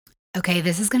Okay,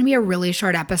 this is going to be a really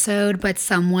short episode, but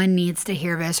someone needs to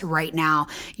hear this right now.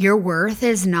 Your worth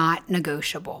is not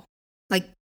negotiable. Like,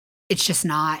 it's just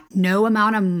not. No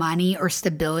amount of money or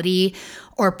stability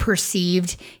or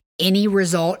perceived any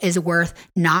result is worth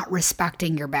not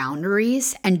respecting your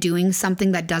boundaries and doing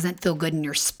something that doesn't feel good in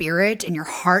your spirit and your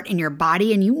heart and your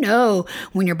body. And you know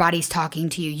when your body's talking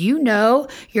to you, you know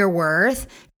your worth.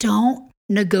 Don't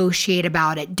negotiate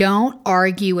about it. Don't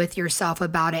argue with yourself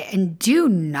about it. And do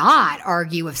not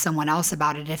argue with someone else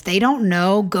about it. If they don't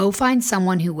know, go find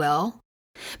someone who will.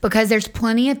 Because there's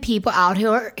plenty of people out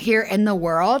here in the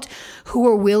world who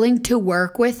are willing to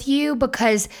work with you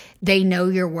because they know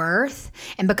your worth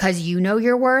and because you know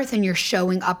your worth and you're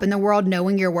showing up in the world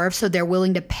knowing your worth, so they're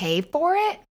willing to pay for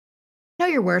it. Know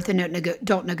your worth and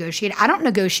don't negotiate. I don't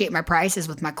negotiate my prices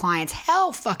with my clients.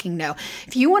 Hell fucking no.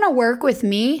 If you want to work with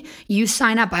me, you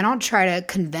sign up. I don't try to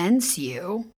convince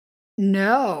you.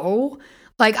 No.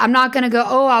 Like, I'm not going to go,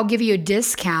 oh, I'll give you a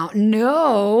discount.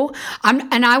 No.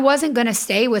 I wasn't going to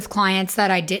stay with clients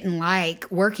that I didn't like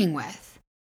working with.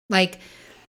 Like,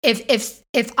 if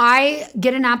I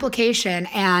get an application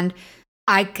and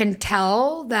I can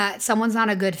tell that someone's not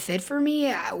a good fit for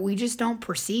me, we just don't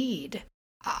proceed.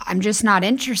 I'm just not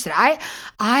interested. I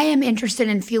am interested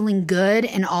in feeling good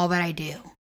in all that I do.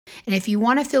 And if you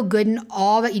want to feel good in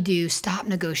all that you do, stop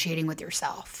negotiating with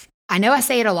yourself. I know I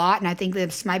say it a lot, and I think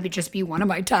this might just be one of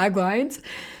my taglines.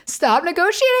 Stop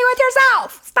negotiating with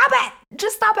yourself. Stop it.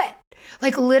 Just stop it.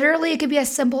 Like, literally, it could be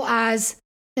as simple as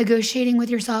negotiating with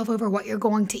yourself over what you're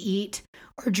going to eat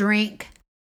or drink.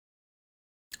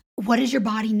 What does your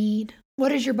body need? What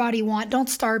does your body want? Don't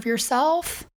starve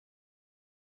yourself.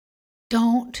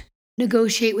 Don't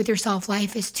negotiate with yourself.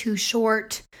 Life is too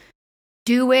short.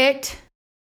 Do it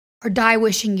or die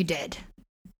wishing you did.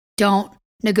 Don't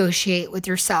negotiate with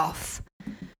yourself.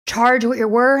 Charge what you're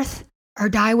worth or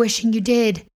die wishing you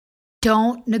did.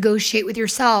 Don't negotiate with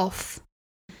yourself.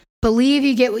 Believe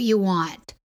you get what you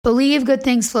want. Believe good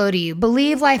things flow to you.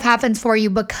 Believe life happens for you,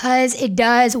 because it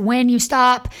does when you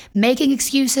stop making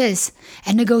excuses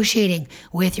and negotiating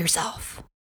with yourself.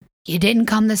 You didn't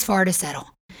come this far to settle.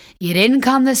 You didn't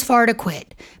come this far to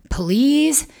quit.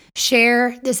 Please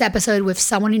share this episode with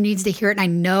someone who needs to hear it. And I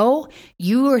know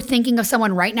you are thinking of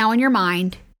someone right now in your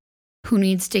mind who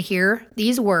needs to hear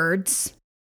these words.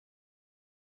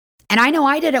 And I know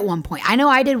I did at one point. I know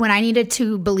I did when I needed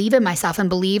to believe in myself and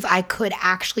believe I could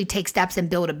actually take steps and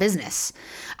build a business.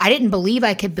 I didn't believe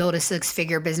I could build a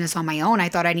 6-figure business on my own. I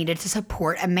thought I needed to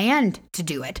support a man to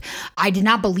do it. I did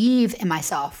not believe in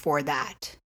myself for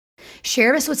that.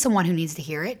 Share this with someone who needs to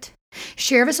hear it.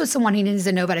 Share this with someone who needs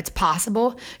to know that it's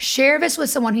possible. Share this with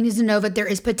someone who needs to know that there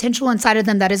is potential inside of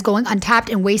them that is going untapped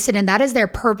and wasted, and that is their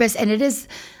purpose, and it is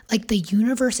like the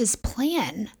universe's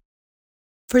plan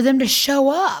for them to show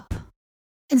up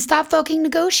and stop fucking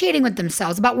negotiating with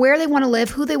themselves about where they want to live,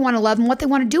 who they want to love, and what they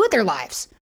want to do with their lives.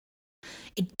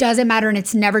 It doesn't matter, and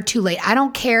it's never too late. I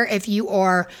don't care if you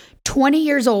are 20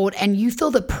 years old and you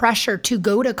feel the pressure to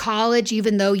go to college,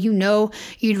 even though you know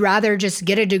you'd rather just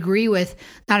get a degree with,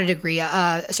 not a degree,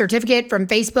 a certificate from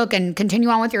Facebook and continue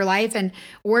on with your life and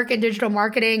work in digital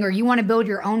marketing, or you want to build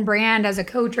your own brand as a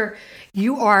coach, or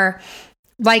you are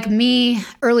like me,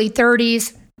 early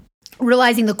 30s,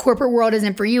 realizing the corporate world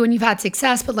isn't for you and you've had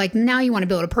success, but like now you want to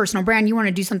build a personal brand, you want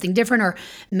to do something different, or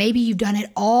maybe you've done it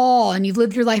all and you've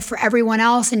lived your life for everyone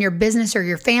else in your business or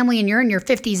your family and you're in your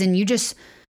 50s and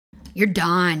you're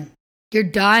done. You're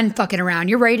done fucking around.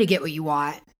 You're ready to get what you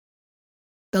want.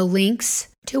 The links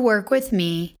to work with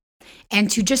me and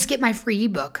to just get my free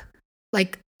ebook.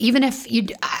 Like, even if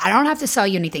I don't have to sell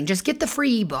you anything, just get the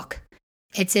free ebook.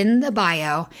 It's in the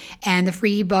bio, and the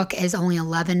free ebook is only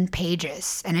 11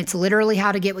 pages, and it's literally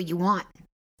how to get what you want.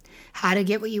 How to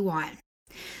get what you want.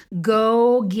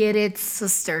 Go get it,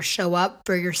 sister. Show up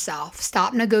for yourself.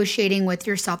 Stop negotiating with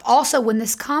yourself. Also, when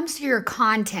this comes to your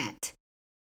content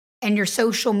and your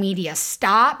social media,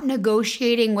 stop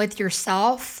negotiating with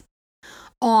yourself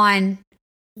on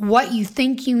what you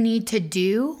think you need to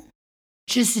do.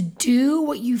 Just do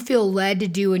what you feel led to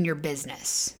do in your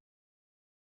business.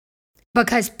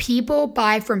 Because people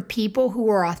buy from people who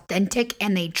are authentic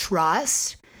and they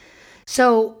trust.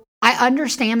 So I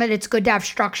understand that it's good to have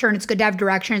structure and it's good to have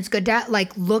direction. It's good to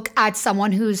like look at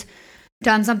someone who's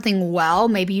done something well.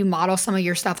 Maybe you model some of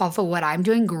your stuff off of what I'm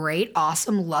doing. Great.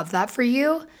 Awesome. Love that for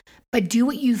you. But do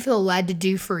what you feel led to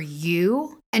do for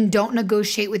you, and don't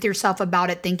negotiate with yourself about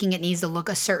it thinking it needs to look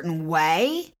a certain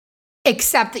way,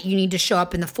 except that you need to show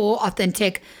up in the full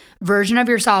authentic version of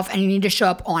yourself and you need to show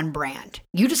up on brand.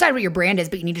 You decide what your brand is,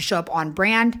 but you need to show up on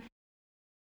brand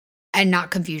and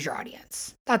not confuse your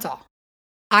audience. That's all.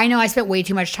 I know I spent way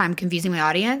too much time confusing my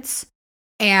audience.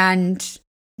 And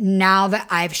now that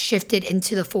I've shifted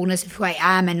into the fullness of who I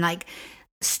am and like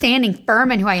standing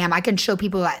firm in who I am, I can show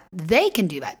people that they can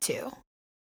do that too.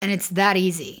 And it's that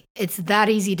easy. It's that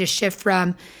easy to shift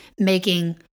from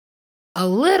making a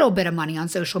little bit of money on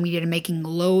social media to making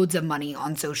loads of money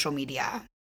on social media.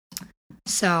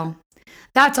 So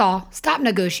that's all. Stop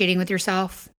negotiating with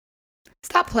yourself.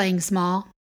 Stop playing small.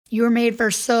 You were made for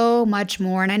so much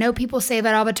more. And I know people say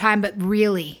that all the time, but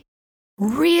really,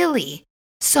 really,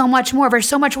 so much more. There's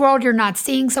so much world you're not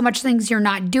seeing, so much things you're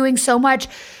not doing, so much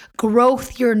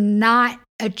growth you're not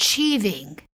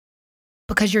achieving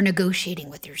because you're negotiating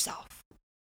with yourself.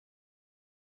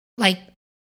 Like,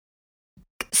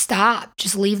 stop.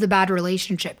 Just leave the bad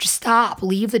relationship. Just stop.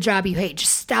 Leave the job you hate.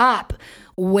 Just stop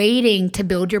waiting to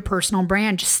build your personal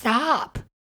brand. Just stop.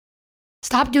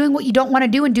 Stop doing what you don't want to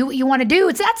do and do what you want to do.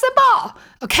 It's that simple.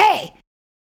 Okay.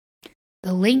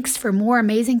 The links for more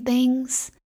amazing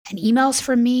things and emails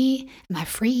from me and my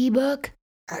free ebook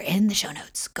are in the show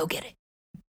notes. Go get it.